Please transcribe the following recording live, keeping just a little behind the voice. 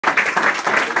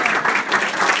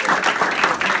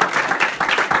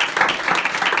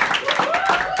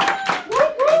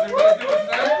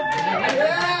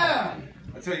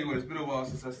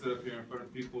since I stood up here in front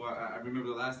of people. I remember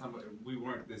the last time we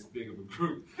weren't this big of a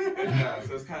group, and,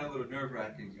 so it's kind of a little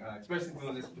nerve-wracking, especially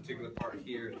doing this particular part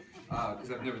here,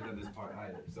 because I've never done this part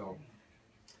either. So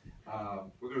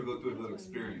we're going to go through a little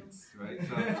experience, right?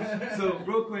 So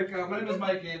real quick, my name is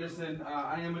Mike Anderson.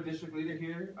 I am a district leader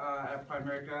here at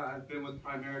Primerica. I've been with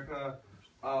Primerica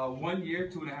 1 year,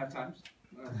 2.5 times.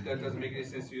 That doesn't make any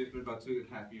sense to you. It's been about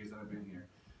 2.5 years that I've been here.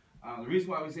 The reason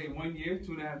why we say 1 year,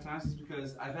 2.5 times is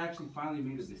because I've actually finally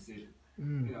made a decision.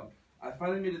 You know, I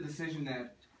finally made a decision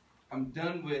that I'm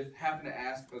done with having to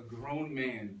ask a grown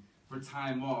man for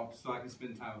time off so I can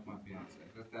spend time with my fiance.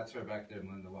 That's her back there,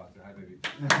 Melinda Walker. Hi, baby.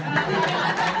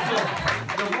 So,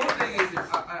 the whole thing is,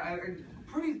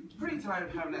 I'm pretty tired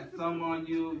of having that thumb on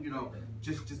you. You know,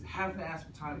 just having to ask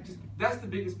for time. That's the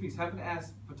biggest piece, having to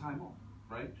ask for time off,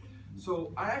 right?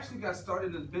 So I actually got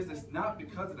started in business not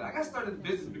because of that. I got started in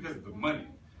business because of the money,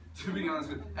 to be honest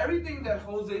with you. Everything that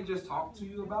Jose just talked to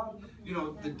you about, you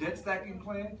know, the debt stacking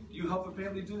plan, you help a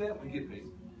family do that, we get paid.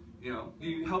 You know,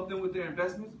 you help them with their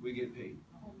investments, we get paid.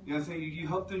 You know what I'm saying? You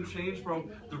help them change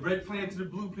from the red plan to the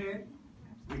blue plan,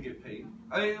 we get paid.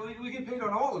 I mean, we get paid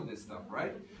on all of this stuff,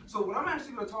 right? So what I'm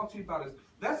actually going to talk to you about is,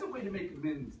 that's the way to make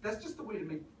amends. That's just the way to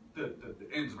make the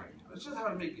ends right now. That's just how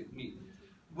to make it meet.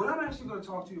 What I'm actually going to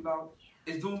talk to you about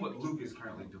is doing what Luke is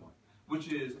currently doing, which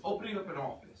is opening up an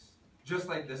office, just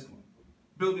like this one,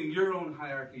 building your own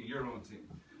hierarchy, your own team.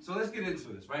 So let's get into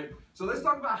this, right? So let's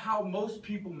talk about how most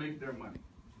people make their money.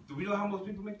 Do we know how most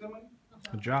people make their money?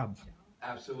 A job.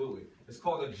 Absolutely. It's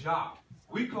called a job.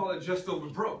 We call it just over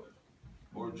broke,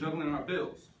 or juggling our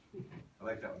bills. I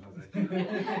like that one,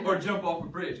 Jose. Or jump off a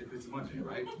bridge if it's Monday,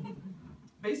 right?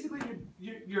 Basically,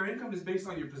 your income is based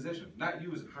on your position, not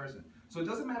you as a person. So it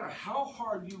doesn't matter how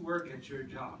hard you work at your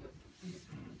job.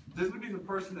 There's going to be the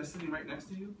person that's sitting right next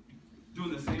to you,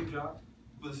 doing the same job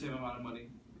for the same amount of money,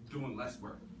 doing less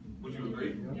work. Would you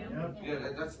agree? Yeah.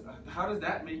 That's how does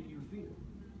that make you feel?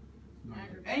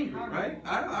 Angry, right?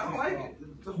 I don't like it.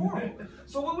 It's horrible.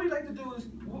 So what we like to do is,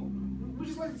 we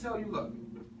just like to tell you, look,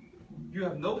 you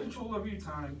have no control over your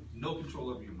time, no control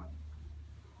over your money.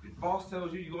 Your boss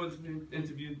tells you, you go into the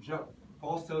interview,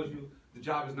 boss tells you the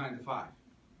job is 9 to 5.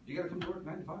 You gotta come to work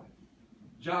 9 to 5.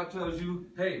 Job tells you,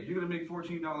 hey, you're gonna make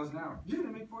 $14 an hour. You're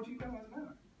gonna make $14 an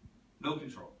hour. No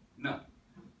control, none.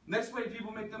 Next way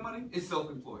people make their money is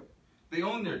self-employed. They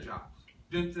own their jobs.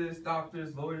 Dentists,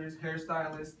 doctors, lawyers,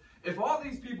 hairstylists. If all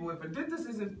these people, if a dentist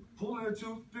isn't pulling a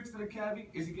tooth, fixing a cavity,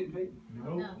 is he getting paid?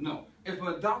 No. If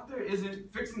a doctor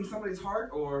isn't fixing somebody's heart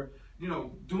or, you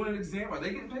know, doing an exam, are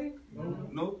they getting paid?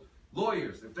 No.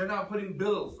 Lawyers, if they're not putting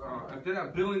bills, if they're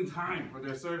not billing time for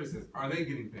their services, are they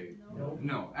getting paid?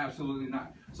 No, absolutely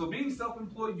not. So being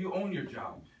self-employed, you own your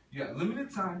job. You got limited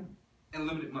time and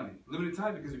limited money. Limited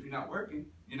time because if you're not working,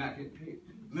 you're not getting paid.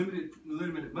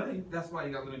 Limited money, that's why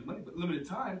you got limited money. But limited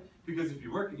time because if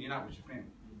you're working, you're not with your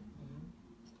family.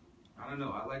 I don't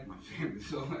know, I like my family.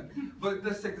 So, but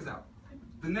let's check this out.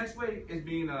 The next way is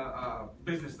being a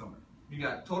business owner. You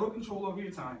got total control over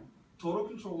your time, total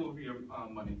control over your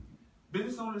money.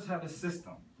 Business owners have a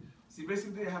system. See,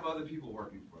 basically they have other people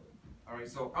working for them. All right,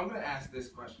 so I'm going to ask this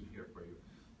question here for you.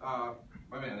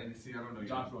 My man, let me see, I don't know.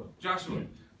 Joshua,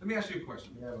 let me ask you a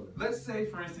question. Let's say,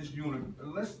 for instance,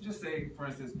 let's just say, for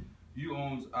instance, you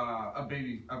own a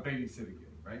babysitting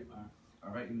gig, right?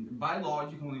 All right, and by law,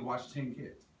 you can only watch 10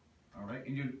 kids. All right,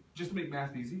 and you just to make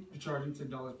math easy, you're charging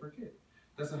 $10 per kid.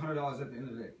 That's $100 at the end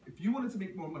of the day. If you wanted to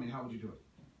make more money, how would you do it?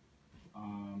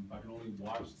 If I can only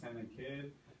watch 10 a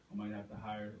kid, I might have to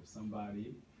hire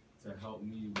somebody to help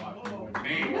me watch more.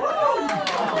 Man.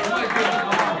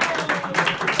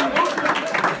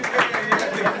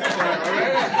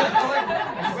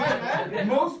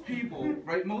 Most people,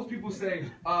 right? Most people say,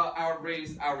 I'll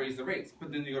raise the rates,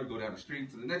 but then you got to go down the street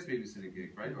to the next babysitting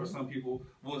gig, right? Or some people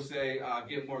will say,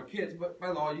 get more kids, but by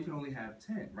law you can only have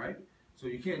 10, right? So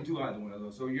you can't do either one of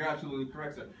those. So you're absolutely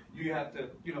correct, sir. You have to,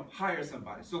 hire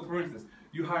somebody. So for instance,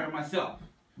 you hire myself.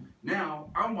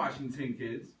 Now I'm watching 10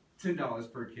 kids,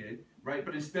 $10 per kid, right?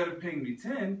 But instead of paying me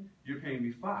 10, you're paying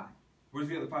me 5. Where's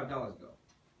the other $5 go?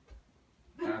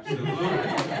 Absolutely.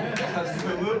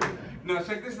 Absolutely. Now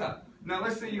check this out. Now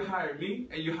let's say you hire me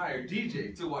and you hire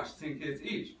DJ to watch 10 kids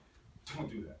each. Don't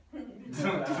do that.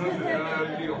 Don't do that. That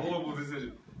would be a horrible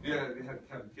decision. Yeah, they have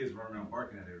the kids run around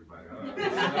barking at everybody.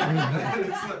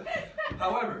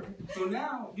 However, so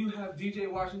now you have DJ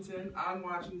watching 10, I'm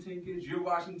watching 10 kids, you're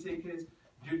watching 10 kids,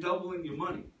 you're doubling your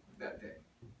money that day.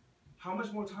 How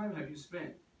much more time have you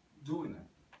spent doing that?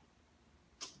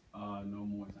 No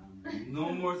more time. Really.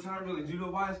 No more time, really. Do you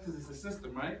know why? It's because it's a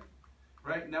system, right?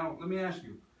 Right? Now, let me ask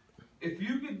you. If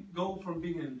you could go from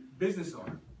being a business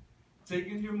owner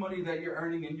taking your money that you're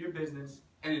earning in your business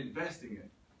and investing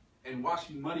it and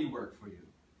watching money work for you.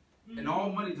 And all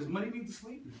money, does money need to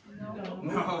sleep? No.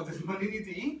 No. Does money need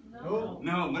to eat? No.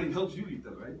 No, money helps you eat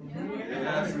though, right? Yeah. Yeah,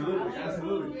 absolutely,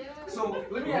 absolutely. So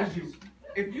let me ask you,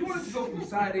 if you wanted to go from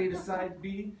side A to side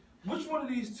B, which one of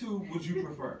these two would you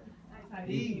prefer?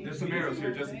 B. There's some arrows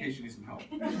here just in case you need some help.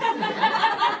 All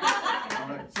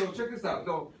right, so check this out.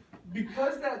 So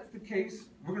because that's the case,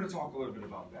 we're going to talk a little bit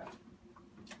about that.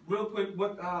 Real quick,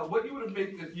 what you would have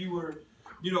made if you were,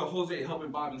 Jose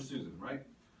helping Bob and Susan, right?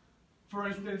 For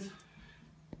instance,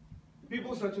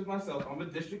 people such as myself, I'm a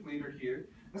district leader here.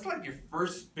 That's like your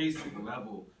first basic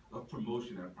level of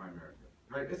promotion at Primerica,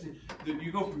 right?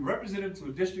 You go from representative to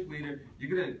a district leader,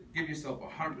 you're going to give yourself a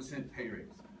 100% pay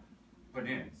raise.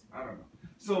 Bananas, I don't know.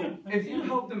 So if you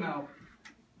help them out,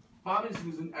 Bob and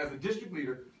Susan, as a district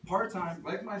leader, part-time,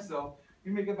 like myself,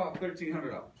 you make about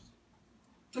 $1,300.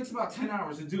 Takes about 10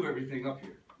 hours to do everything up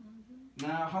here.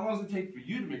 Now, how long does it take for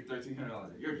you to make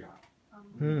 $1,300 at your job?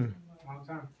 Long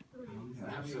time.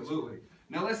 Yeah, absolutely.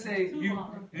 Now let's say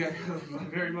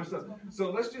very much so.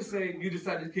 So let's just say you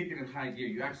decide to kick it in high gear.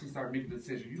 You actually start making the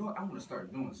decision. You know what? I want to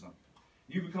start doing something.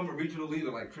 You become a regional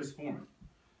leader like Chris Foreman.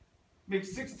 Make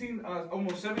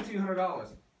almost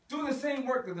 $1,700 doing the same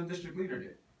work that the district leader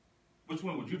did. Which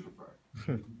one would you prefer?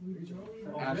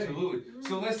 Absolutely.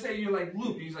 So let's say you're like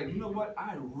Luke. He's like, you know what?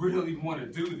 I really want to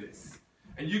do this,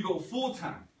 and you go full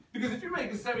time. Because if you're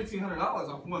making $1,700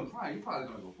 off one client, you're probably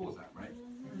gonna go full time, right?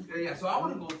 Yeah. So I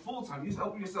want to go full time. You just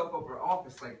open yourself up an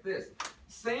office like this.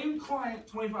 Same client,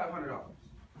 $2,500.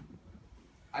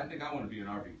 I think I want to be an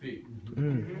RVP.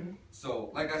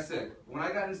 So, like I said, when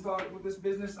I got started with this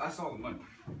business, I saw the money.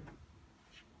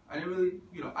 I didn't really,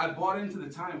 I bought into the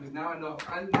time because now I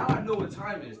know what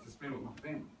time is to spend with my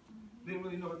family. Didn't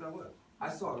really know what that was. I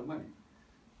saw the money.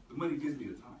 The money gives me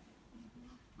the time.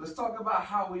 Let's talk about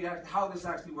how this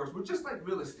actually works. We're just like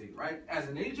real estate, right? As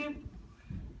an agent,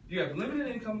 you have limited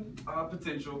income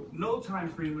potential, no time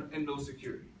freedom, and no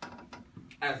security.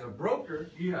 As a broker,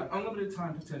 you have unlimited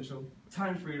time potential,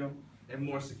 time freedom, and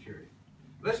more security.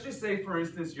 Let's just say, for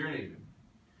instance, you're an agent.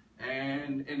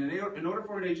 And in order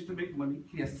for an agent to make money,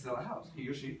 he has to sell a house. He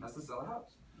or she has to sell a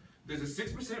house. There's a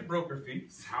 6% broker fee.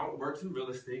 This is how it works in real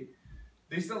estate.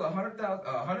 They sell a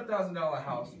 $100,000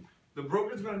 house. The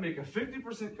broker's going to make a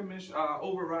 50% commission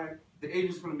override. The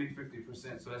agent's going to make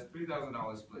 50%. So that's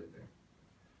 $3,000 split there.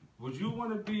 Would you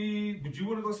want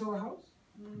to go sell a house?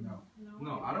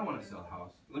 No, I don't want to sell a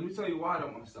house. Let me tell you why I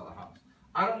don't want to sell a house.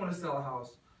 I don't want to sell a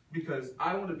house because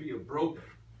I want to be a broker.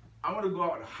 I want to go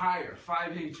out and hire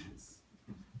 5 agents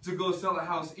to go sell a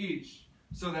house each,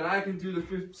 so that I can do the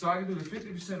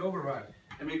 50% override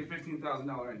and make a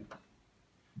 $15,000 income.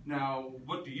 Now,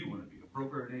 what do you want to be? A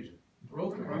broker or an agent?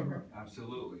 Broker.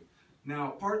 Absolutely.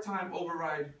 Now, part-time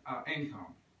override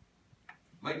income.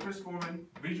 Like Chris Foreman,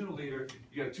 regional leader,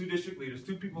 you have 2 district leaders,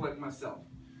 2 people like myself.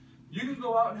 You can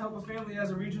go out and help a family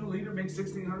as a regional leader, make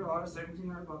 $1,600,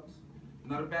 $1,700.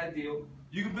 Not a bad deal.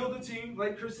 You can build a team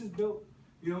like Chris has built,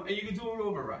 and you can do an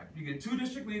override. You get 2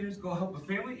 district leaders, go help a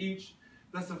family each.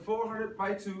 That's a 400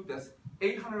 by 2. That's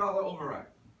 $800 override.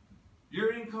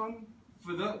 Your income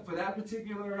for that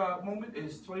particular moment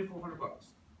is $2,400.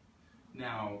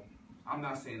 Now, I'm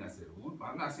not saying that's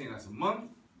I'm not saying that's a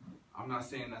month. I'm not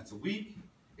saying that's a week.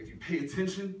 If you pay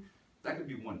attention, that could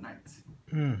be one night.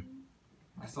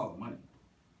 I saw the money.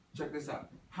 Check this out.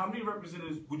 How many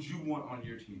representatives would you want on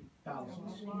your team?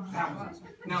 Thousands.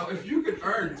 Now, if you could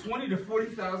earn $20,000 to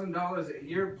 $40,000 a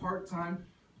year part-time,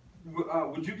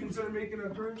 would you consider making a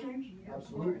career change?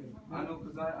 Absolutely. I know,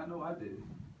 because I know I did.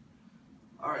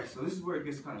 All right, so this is where it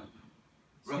gets kind of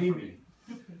rough for me.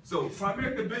 So,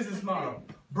 Primerica business model: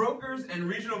 brokers and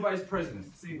regional vice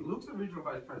presidents. See, Luke's a regional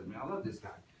vice president. Man, I love this guy.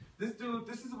 This dude,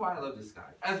 this is why I love this guy.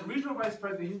 As a regional vice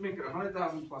president, he's making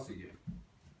 $100,000 plus a year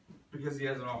because he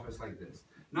has an office like this.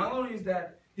 Not only is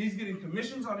that, he's getting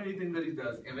commissions on anything that he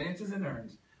does, advances and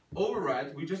earns,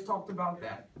 overrides. We just talked about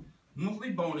that.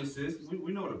 Monthly bonuses.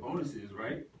 We know what a bonus is,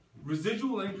 right?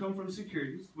 Residual income from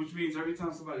securities, which means every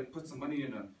time somebody puts some money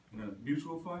in a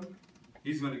mutual fund,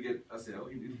 he's going to get a sale.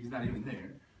 He's not even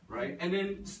there, right? And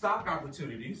then stock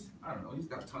opportunities. I don't know. He's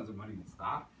got tons of money in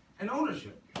stock. And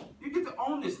ownership. You get to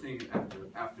own this thing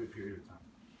after a period of time.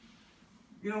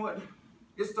 You know what?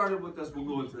 Get started with us. We'll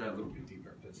go into that a little bit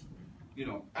deeper. Because,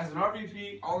 as an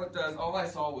RVP, all I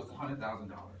saw was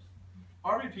 $100,000.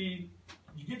 RVP,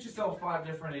 you get yourself 5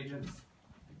 different agents.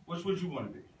 Which would you want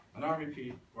to be? An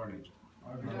RVP or an agent?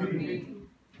 RVP.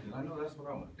 I know that's what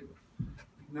I want to do.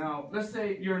 Now, let's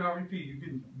say you're an RVP. You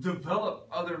can develop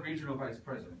other regional vice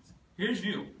presidents. Here's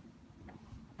you.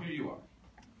 Here you are.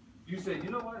 You say, you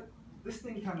know what? this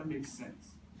thing kind of makes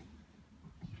sense.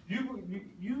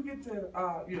 You get to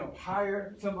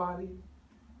hire somebody.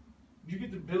 You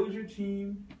get to build your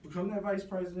team, become that vice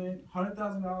president,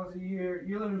 $100,000 a year.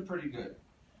 You're living pretty good,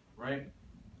 right?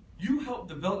 You help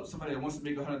develop somebody that wants to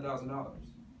make $100,000.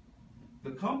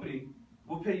 The company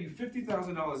will pay you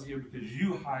 $50,000 a year because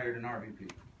you hired an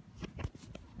RVP.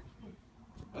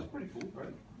 That's pretty cool,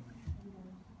 right?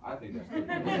 I think that's pretty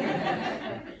cool.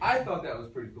 I thought that was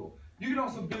pretty cool. You can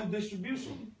also build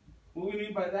distribution. What we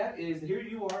mean by that is, here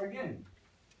you are again.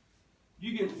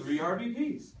 You get 3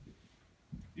 RVPs.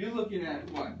 You're looking at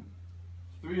what?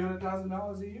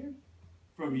 $300,000 a year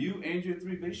from you and your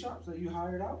 3 base shops that you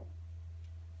hired out?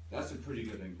 That's a pretty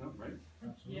good income, right?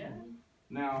 Yeah.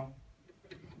 Now,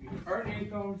 you can earn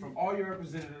income from all your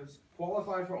representatives,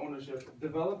 qualify for ownership,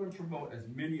 develop and promote as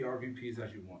many RVPs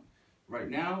as you want. Right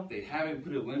now, they haven't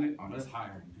put a limit on us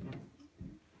hiring people.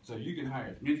 So you can hire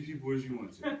as many people as you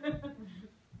want to.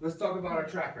 Let's talk about our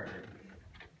track record.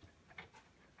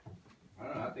 I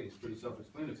don't know, I think it's pretty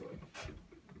self-explanatory.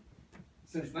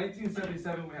 Since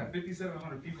 1977, we have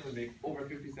 5,700 people that make over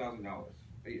 $50,000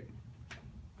 a year.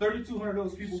 3,200 of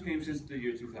those people came since the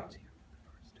year 2000.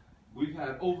 We've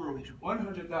had over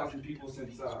 100,000 people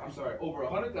since, over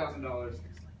 $100,000.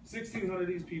 1,600 of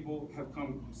these people have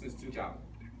come since 2000.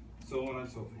 So on and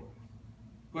so forth.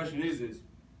 Question is,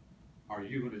 are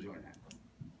you going to join that?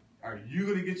 Are you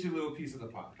going to get your little piece of the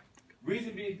pie?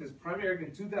 Reason being, because Primerica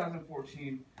in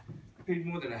 2014 paid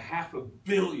more than $500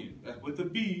 million, with a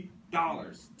B,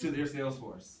 dollars to their sales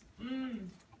force.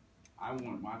 I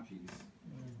want my piece.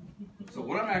 So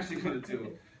what I'm actually going to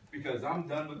do, because I'm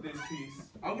done with this piece,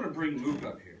 I'm going to bring Luke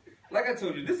up here. Like I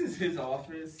told you, this is his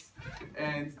office,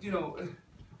 and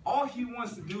all he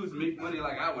wants to do is make money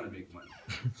like I want to make money.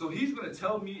 So he's going to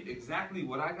tell me exactly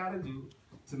what I got to do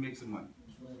to make some money.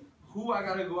 Who I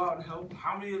got to go out and help,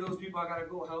 how many of those people I got to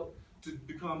go help to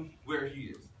become where he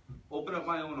is. Open up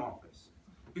my own office.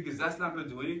 Because that's not going to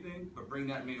do anything but bring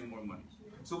that man more money.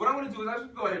 So what I'm going to do is I'm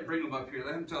just go ahead and bring him up here,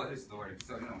 let him tell his story.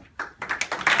 So,